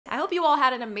hope you all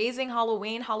had an amazing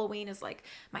Halloween. Halloween is like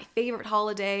my favorite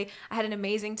holiday. I had an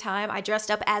amazing time. I dressed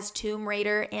up as Tomb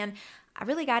Raider and I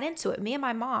really got into it. Me and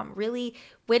my mom really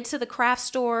went to the craft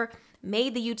store,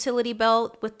 made the utility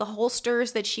belt with the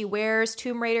holsters that she wears.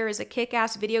 Tomb Raider is a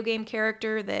kick-ass video game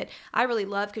character that I really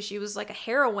love because she was like a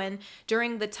heroine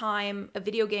during the time of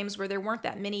video games where there weren't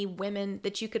that many women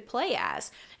that you could play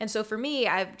as. And so for me,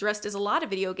 I've dressed as a lot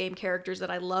of video game characters that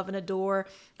I love and adore.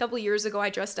 A couple of years ago, I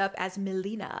dressed up as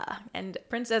Melina and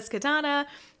Princess Katana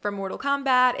from Mortal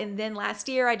Kombat. And then last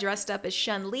year, I dressed up as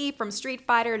Chun-Li from Street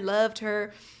Fighter. Loved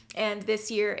her. And this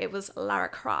year it was Lara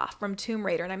Croft from Tomb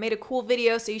Raider. And I made a cool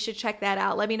video, so you should check that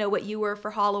out. Let me know what you were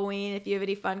for Halloween, if you have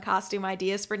any fun costume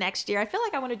ideas for next year. I feel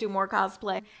like I want to do more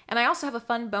cosplay. And I also have a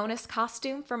fun bonus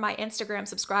costume for my Instagram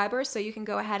subscribers, so you can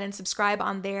go ahead and subscribe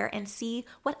on there and see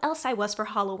what else I was for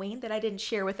Halloween that I didn't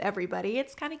share with everybody.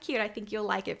 It's kind of cute. I think you'll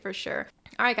like it for sure.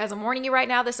 All right, guys, I'm warning you right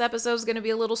now, this episode is going to be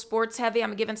a little sports heavy.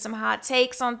 I'm giving some hot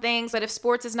takes on things, but if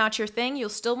sports is not your thing, you'll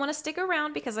still want to stick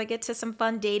around because I get to some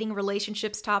fun dating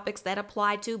relationships topics that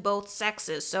apply to both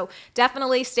sexes. So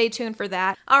definitely stay tuned for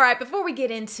that. All right, before we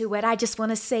get into it, I just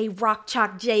want to say Rock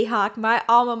Chalk Jayhawk, my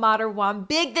alma mater, won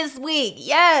big this week.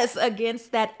 Yes,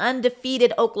 against that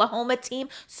undefeated Oklahoma team.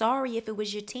 Sorry if it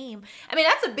was your team. I mean,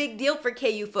 that's a big deal for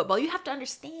KU football. You have to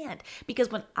understand, because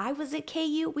when I was at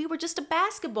KU, we were just a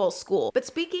basketball school. But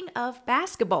speaking of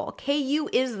basketball, KU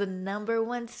is the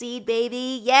 #1 seed,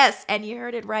 baby. Yes, and you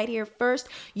heard it right here first.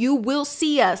 You will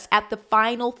see us at the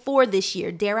Final Four this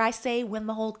year. Dare I say, win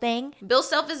the whole thing? Bill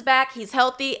Self is back. He's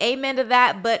healthy. Amen to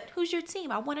that. But who's your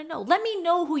team? I want to know. Let me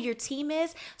know who your team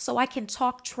is so I can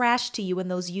talk trash to you in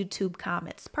those YouTube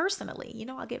comments personally. You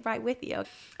know, I'll get right with you. All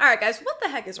right, guys, what the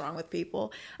heck is wrong with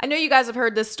people? I know you guys have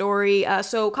heard this story.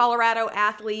 So Colorado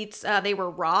athletes, they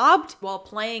were robbed while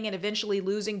playing and eventually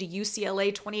losing to UCLA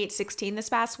 28-16 this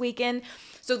past weekend.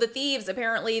 So the thieves,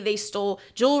 apparently they stole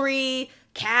jewelry,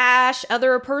 cash,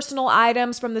 other personal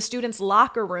items from the students'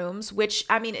 locker rooms, which,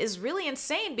 I mean, is really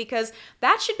insane because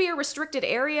that should be a restricted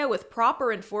area with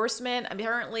proper enforcement.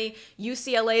 Apparently,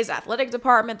 UCLA's athletic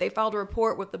department, they filed a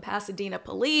report with the Pasadena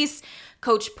police.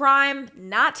 Coach Prime,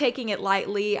 not taking it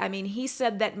lightly. I mean, he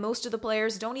said that most of the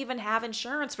players don't even have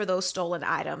insurance for those stolen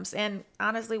items. And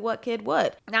honestly, what kid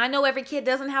would? Now, I know every kid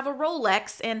doesn't have a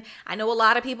Rolex, and I know a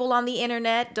lot of people on the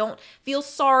internet don't feel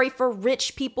sorry for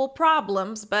rich people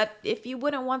problems, but if you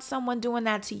wouldn't want someone doing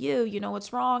that to you, you know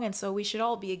it's wrong, and so we should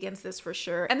all be against this for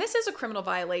sure. And this is a criminal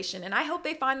violation, and I hope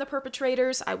they find the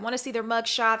perpetrators. I want to see their mug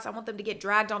shots. I want them to get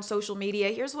dragged on social media.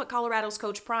 Here's what Colorado's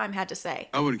Coach Prime had to say.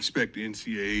 I would expect the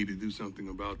NCAA to do something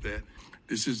about that.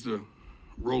 This is the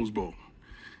Rose Bowl.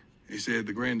 They said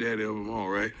the granddaddy of them all,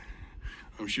 right?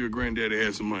 I'm sure granddaddy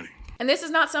has some money. And this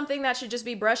is not something that should just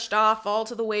be brushed off, fall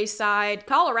to the wayside.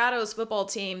 Colorado's football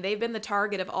team, they've been the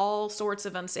target of all sorts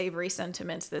of unsavory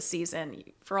sentiments this season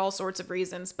for all sorts of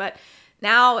reasons. But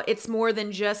now it's more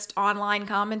than just online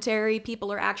commentary.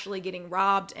 People are actually getting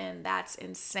robbed, and that's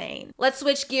insane. Let's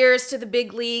switch gears to the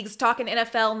big leagues, talking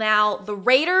NFL now. The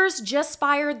Raiders just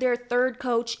fired their third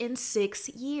coach in 6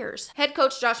 years. Head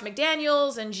coach Josh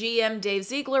McDaniels and GM Dave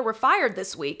Ziegler were fired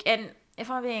this week. And if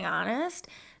I'm being honest,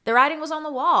 the writing was on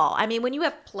the wall. I mean, when you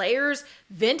have players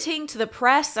venting to the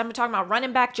press, I'm talking about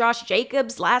running back Josh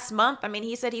Jacobs last month. I mean,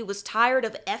 he said he was tired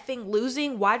of effing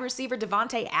losing. Wide receiver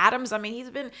Devontae Adams, I mean,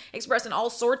 he's been expressing all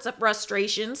sorts of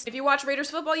frustrations. If you watch Raiders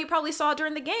football, you probably saw it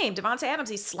during the game. Devontae Adams,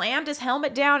 he slammed his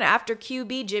helmet down after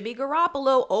QB Jimmy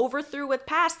Garoppolo overthrew a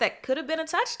pass that could have been a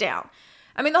touchdown.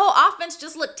 I mean, the whole offense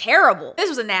just looked terrible. This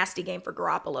was a nasty game for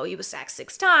Garoppolo. He was sacked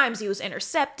 6 times. He was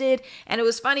intercepted. And it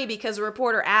was funny because a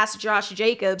reporter asked Josh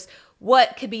Jacobs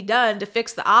what could be done to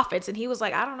fix the offense. And he was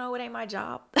like, I don't know. It ain't my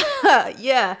job.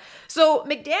 Yeah. So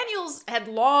McDaniels had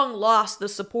long lost the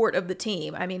support of the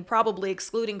team. I mean, probably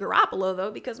excluding Garoppolo,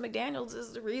 though, because McDaniels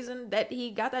is the reason that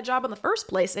he got that job in the first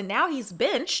place. And now he's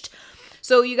benched.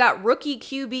 So you got rookie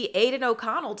QB Aiden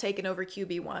O'Connell taking over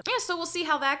QB1. Yeah, so we'll see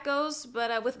how that goes.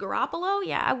 But with Garoppolo,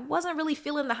 yeah, I wasn't really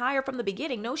feeling the hire from the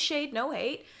beginning. No shade, no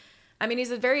hate. I mean, he's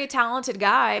a very talented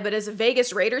guy, but as a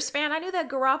Vegas Raiders fan, I knew that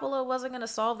Garoppolo wasn't going to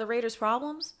solve the Raiders'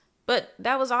 problems. But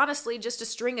that was honestly just a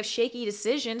string of shaky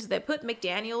decisions that put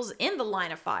McDaniels in the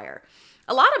line of fire.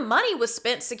 A lot of money was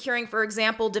spent securing, for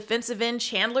example, defensive end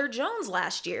Chandler Jones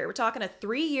last year. We're talking a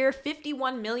 3-year,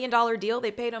 $51 million deal.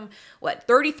 They paid him,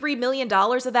 $33 million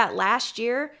of that last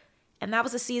year. And that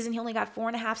was a season he only got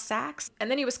 4.5 sacks. And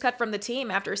then he was cut from the team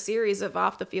after a series of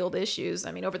off-the-field issues.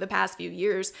 I mean, over the past few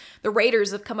years, the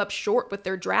Raiders have come up short with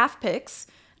their draft picks.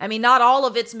 I mean, not all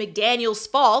of it's McDaniels'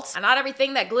 fault. And not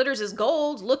everything that glitters is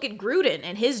gold. Look at Gruden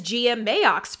and his GM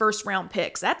Mayock's first-round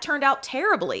picks. That turned out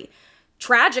terribly.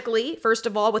 Tragically, first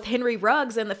of all, with Henry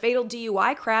Ruggs and the fatal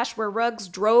DUI crash where Ruggs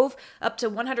drove up to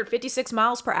 156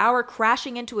 miles per hour,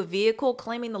 crashing into a vehicle,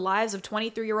 claiming the lives of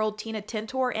 23-year-old Tina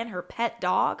Tintor and her pet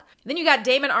dog. Then you got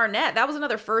Damon Arnett. That was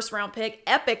another first-round pick.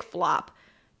 Epic flop.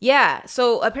 Yeah,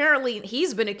 so apparently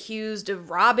he's been accused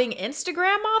of robbing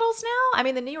Instagram models now. I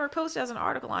mean, the New York Post has an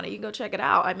article on it. You can go check it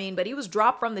out. I mean, but he was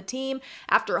dropped from the team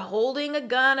after holding a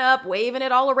gun up, waving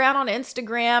it all around on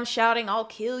Instagram, shouting, "I'll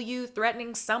kill you,"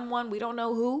 threatening someone. We don't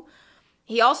know who.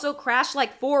 He also crashed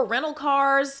like 4 rental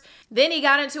cars. Then he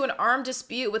got into an armed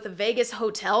dispute with a Vegas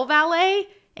hotel valet.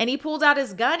 And he pulled out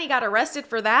his gun. He got arrested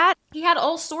for that. He had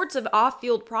all sorts of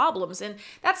off-field problems. And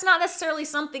that's not necessarily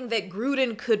something that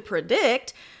Gruden could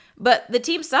predict. But the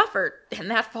team suffered, and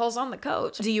that falls on the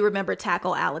coach. Do you remember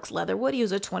tackle Alex Leatherwood? He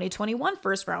was a 2021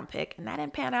 first-round pick, and that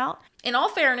didn't pan out. In all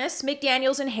fairness,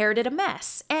 McDaniels inherited a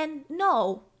mess. And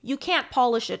no, you can't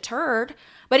polish a turd,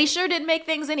 but he sure didn't make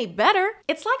things any better.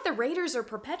 It's like the Raiders are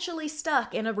perpetually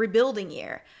stuck in a rebuilding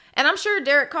year. And I'm sure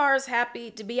Derek Carr is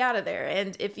happy to be out of there.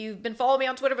 And if you've been following me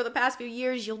on Twitter for the past few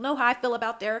years, you'll know how I feel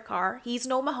about Derek Carr. He's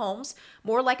no Mahomes,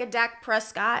 more like a Dak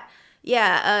Prescott.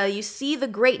 Yeah, you see the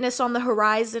greatness on the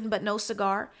horizon, but no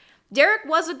cigar. Derek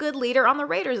was a good leader on the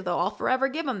Raiders, though. I'll forever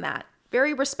give him that.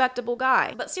 Very respectable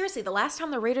guy. But seriously, the last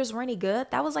time the Raiders were any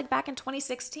good, that was like back in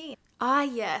 2016. Ah,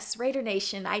 yes, Raider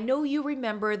Nation. I know you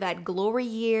remember that glory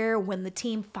year when the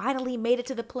team finally made it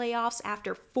to the playoffs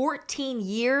after 14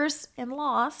 years and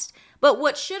lost. But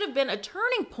what should have been a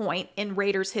turning point in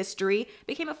Raiders history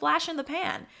became a flash in the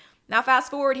pan. Now,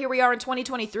 fast forward, here we are in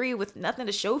 2023 with nothing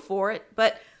to show for it.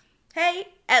 But hey,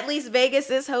 at least Vegas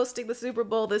is hosting the Super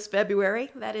Bowl this February.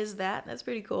 That's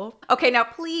pretty cool. Okay, now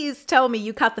please tell me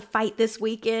you caught the fight this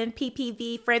weekend.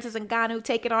 PPV, Francis Ngannou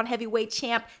taking on heavyweight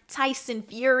champ Tyson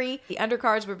Fury. The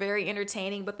undercards were very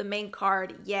entertaining, but the main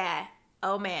card, yeah.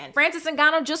 Oh man. Francis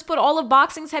Ngannou just put all of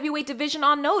boxing's heavyweight division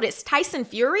on notice. Tyson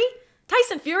Fury,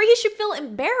 he should feel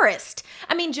embarrassed.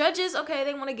 I mean, judges, okay,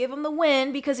 they want to give him the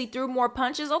win because he threw more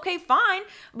punches. Okay, fine.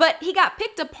 But he got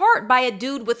picked apart by a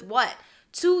dude with what?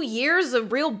 2 years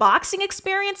of real boxing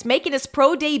experience, making his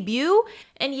pro debut.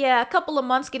 And yeah, a couple of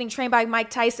months getting trained by Mike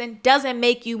Tyson doesn't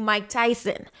make you Mike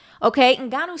Tyson. Okay,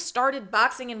 Ngannou started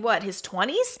boxing in what, his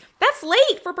 20s? That's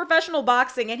late for professional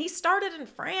boxing. And he started in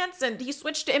France and he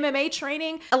switched to MMA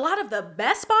training. A lot of the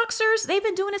best boxers, they've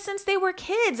been doing it since they were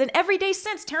kids and every day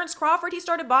since. Terrence Crawford, he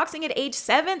started boxing at age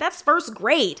 7. That's first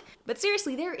grade. But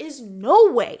seriously, there is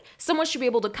no way someone should be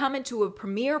able to come into a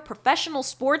premier professional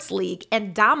sports league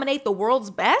and dominate the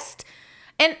world's best.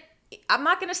 And I'm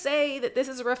not going to say that this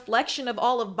is a reflection of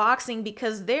all of boxing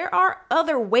because there are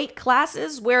other weight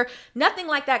classes where nothing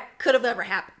like that could have ever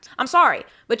happened. I'm sorry,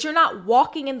 but you're not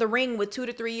walking in the ring with 2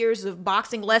 to 3 years of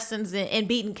boxing lessons and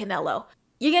beating Canelo.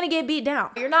 You're going to get beat down.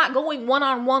 You're not going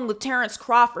one-on-one with Terrence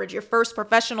Crawford, your first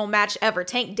professional match ever.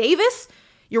 Tank Davis,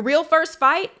 your real first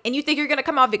fight, and you think you're going to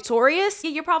come out victorious?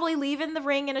 You're probably leaving the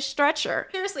ring in a stretcher.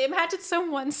 Seriously, imagine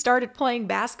someone started playing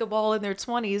basketball in their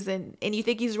 20s and you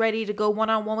think he's ready to go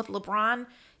one-on-one with LeBron,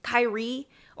 Kyrie,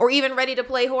 or even ready to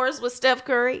play horse with Steph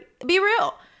Curry. Be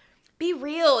real. Be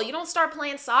real. You don't start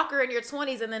playing soccer in your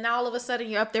 20s and then all of a sudden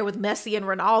you're up there with Messi and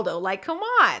Ronaldo. Like, come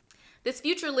on. This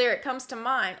Future lyric comes to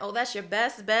mind. Oh, that's your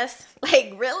best.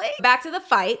 Like, really? Back to the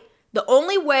fight. The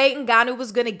only way Ngannou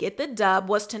was going to get the dub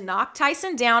was to knock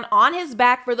Tyson down on his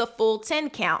back for the full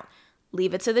 10 count.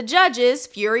 Leave it to the judges.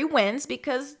 Fury wins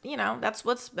because, that's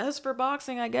what's best for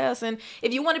boxing, I guess. And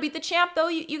if you want to beat the champ, though,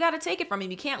 you got to take it from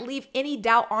him. You can't leave any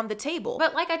doubt on the table.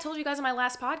 But like I told you guys in my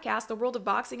last podcast, the world of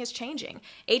boxing is changing.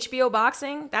 HBO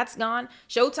boxing, that's gone.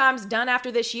 Showtime's done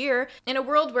after this year. In a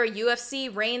world where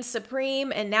UFC reigns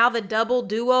supreme and now the double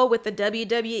duo with the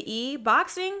WWE,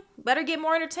 boxing better get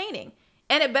more entertaining.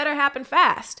 And it better happen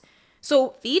fast.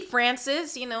 So feed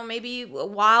Francis, maybe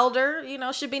Wilder,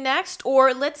 should be next.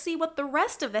 Or let's see what the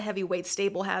rest of the heavyweight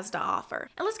stable has to offer.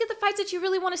 And let's get the fights that you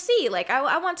really want to see. Like,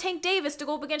 I want Tank Davis to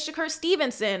go up against Shakur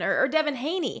Stevenson or Devin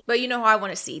Haney. But you know who I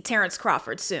want to see? Terrence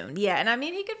Crawford soon. Yeah, and I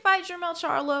mean, he could fight Jermell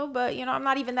Charlo, but, I'm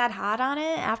not even that hot on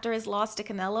it after his loss to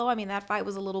Canelo. I mean, that fight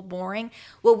was a little boring.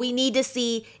 What we need to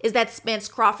see is that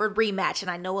Spence-Crawford rematch.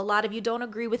 And I know a lot of you don't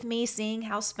agree with me seeing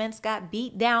how Spence got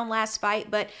beat down last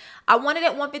fight, but I want it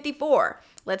at 154.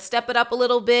 Let's step it up a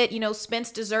little bit.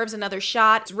 Spence deserves another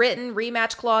shot. It's written,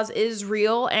 rematch clause is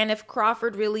real. And if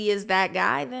Crawford really is that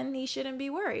guy, then he shouldn't be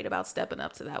worried about stepping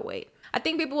up to that weight. I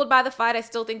think people would buy the fight. I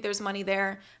still think there's money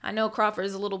there. I know Crawford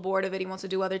is a little bored of it. He wants to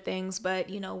do other things, but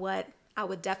you know what? I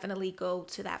would definitely go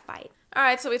to that fight. All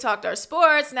right, so we talked our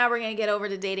sports. Now we're going to get over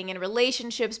to dating and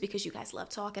relationships because you guys love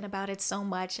talking about it so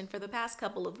much. And for the past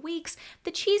couple of weeks,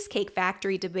 the Cheesecake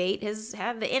Factory debate has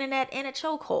had the internet in a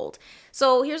chokehold.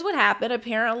 So here's what happened.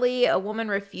 Apparently, a woman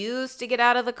refused to get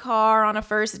out of the car on a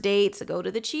first date to go to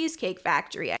the Cheesecake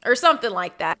Factory or something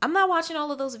like that. I'm not watching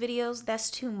all of those videos. That's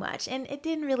too much. And it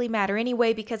didn't really matter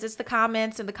anyway because it's the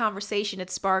comments and the conversation it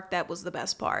sparked that was the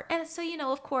best part. And so,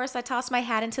 of course, I tossed my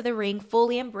hat into the ring,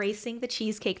 fully embracing the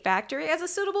Cheesecake Factory as a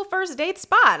suitable first date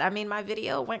spot. I mean, my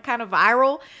video went kind of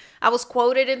viral. I was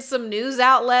quoted in some news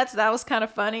outlets. That was kind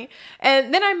of funny.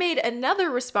 And then I made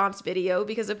another response video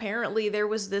because apparently there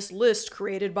was this list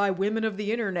created by women of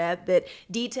the internet that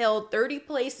detailed 30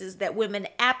 places that women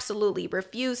absolutely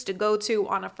refuse to go to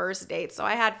on a first date. So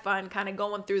I had fun kind of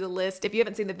going through the list. If you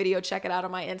haven't seen the video, check it out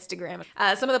on my Instagram.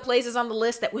 Some of the places on the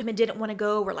list that women didn't want to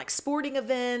go were like sporting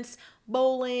events,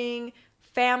 bowling,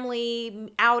 family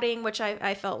outing, which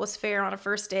I felt was fair on a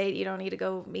first date. You don't need to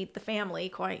go meet the family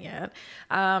quite yet.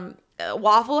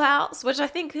 Waffle House, which I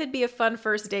think could be a fun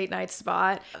first date night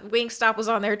spot. Wingstop was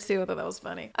on there too. I thought that was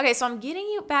funny. Okay, so I'm getting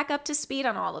you back up to speed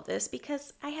on all of this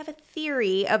because I have a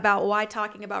theory about why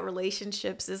talking about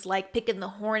relationships is like picking the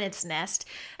hornet's nest.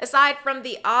 Aside from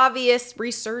the obvious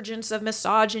resurgence of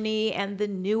misogyny and the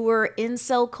newer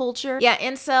incel culture. Yeah,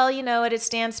 incel, it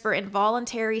stands for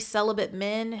involuntary celibate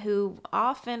men who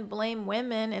often blame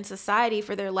women in society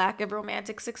for their lack of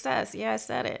romantic success. Yeah, I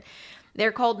said it.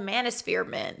 They're called manosphere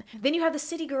men. Then you have the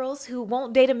city girls who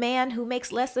won't date a man who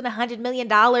makes less than $100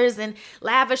 million and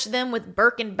lavish them with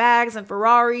Birkin bags and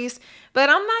Ferraris. But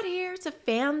I'm not here to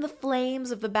fan the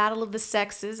flames of the battle of the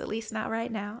sexes, at least not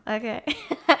right now, okay?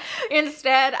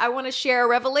 Instead, I want to share a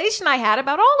revelation I had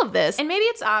about all of this. And maybe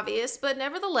it's obvious, but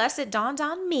nevertheless, it dawned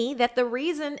on me that the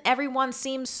reason everyone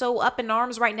seems so up in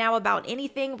arms right now about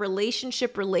anything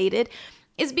relationship related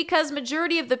is because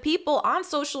majority of the people on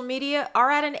social media are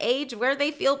at an age where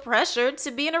they feel pressured to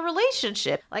be in a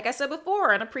relationship. Like I said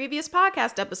before in a previous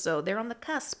podcast episode, they're on the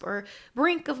cusp or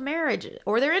brink of marriage,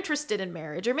 or they're interested in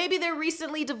marriage, or maybe they're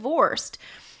recently divorced.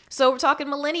 So we're talking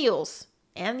millennials.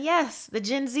 And yes, the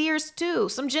Gen Zers too.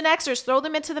 Some Gen Xers, throw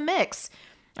them into the mix.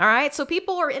 All right, so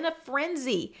people are in a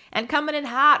frenzy and coming in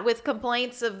hot with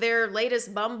complaints of their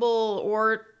latest Bumble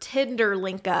or Tinder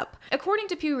link up. According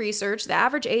to Pew Research, the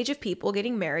average age of people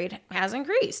getting married has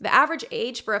increased. The average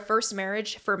age for a first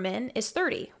marriage for men is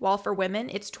 30, while for women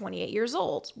it's 28 years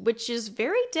old, which is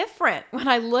very different. When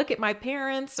I look at my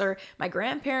parents or my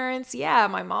grandparents, yeah,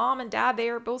 my mom and dad, they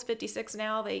are both 56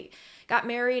 now. They got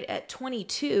married at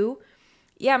 22.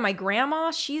 Yeah, my grandma,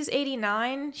 she's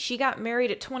 89. She got married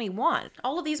at 21.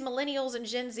 All of these millennials and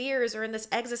Gen Zers are in this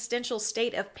existential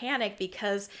state of panic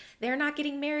because they're not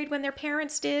getting married when their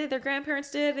parents did, their grandparents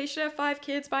did. They should have 5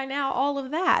 kids by now, all of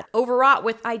that. Overwrought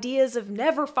with ideas of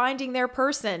never finding their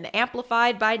person,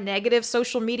 amplified by negative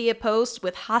social media posts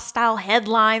with hostile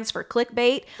headlines for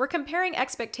clickbait. We're comparing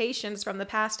expectations from the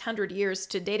past 100 years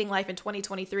to dating life in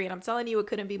 2023, and I'm telling you, it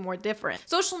couldn't be more different.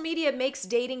 Social media makes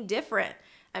dating different.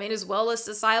 As well as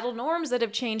societal norms that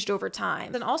have changed over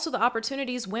time. And also the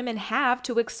opportunities women have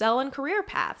to excel in career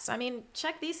paths.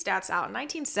 Check these stats out. In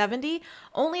 1970,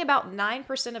 only about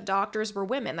 9% of doctors were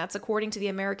women. That's according to the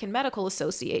American Medical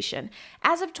Association.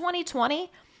 As of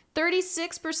 2020,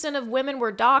 36% of women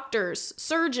were doctors,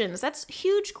 surgeons. That's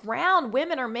huge ground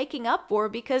women are making up for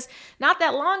because not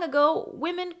that long ago,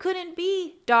 women couldn't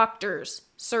be doctors,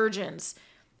 surgeons.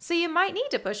 So you might need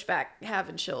to push back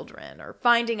having children or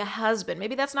finding a husband.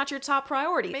 Maybe that's not your top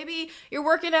priority. Maybe you're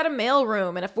working at a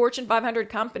mailroom in a Fortune 500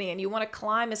 company and you want to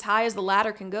climb as high as the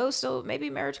ladder can go, so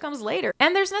maybe marriage comes later.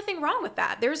 And there's nothing wrong with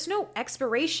that. There's no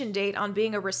expiration date on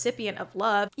being a recipient of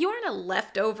love. You aren't a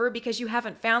leftover because you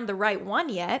haven't found the right one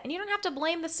yet, and you don't have to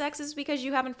blame the sexes because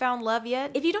you haven't found love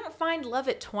yet. If you don't find love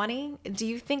at 20, do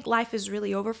you think life is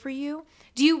really over for you?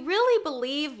 Do you really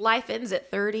believe life ends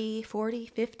at 30, 40,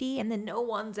 50, and then no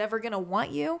one's ever gonna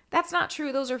want you? That's not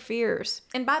true. Those are fears.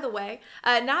 And by the way,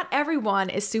 not everyone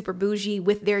is super bougie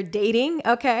with their dating,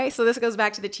 okay? So this goes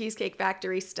back to the Cheesecake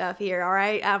Factory stuff here, all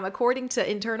right? According to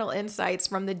internal insights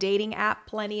from the dating app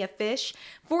Plenty of Fish,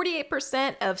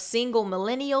 48% of single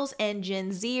millennials and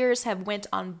Gen Zers have went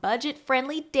on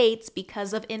budget-friendly dates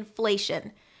because of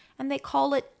inflation. And they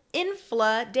call it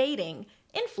infla dating.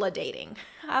 Infla dating.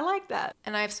 I like that.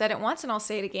 And I've said it once and I'll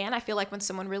say it again. I feel like when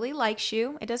someone really likes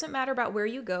you, it doesn't matter about where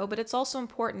you go, but it's also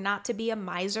important not to be a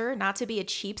miser, not to be a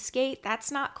cheapskate.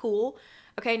 That's not cool.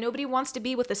 Okay, nobody wants to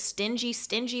be with a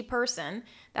stingy person.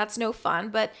 That's no fun.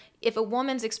 But if a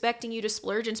woman's expecting you to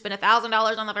splurge and spend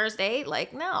 $1,000 on the first date,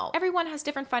 like, no. Everyone has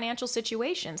different financial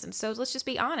situations, and so let's just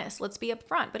be honest. Let's be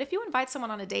upfront. But if you invite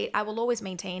someone on a date, I will always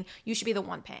maintain you should be the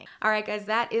one paying. All right, guys,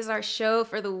 that is our show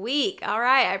for the week. All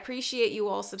right, I appreciate you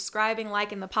all subscribing,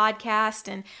 liking the podcast,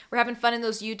 and we're having fun in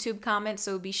those YouTube comments,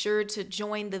 so be sure to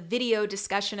join the video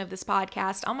discussion of this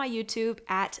podcast on my YouTube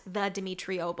at the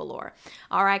Demetria Obilor.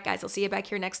 All right, guys, I'll see you back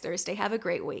here next Thursday. Have a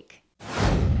great week.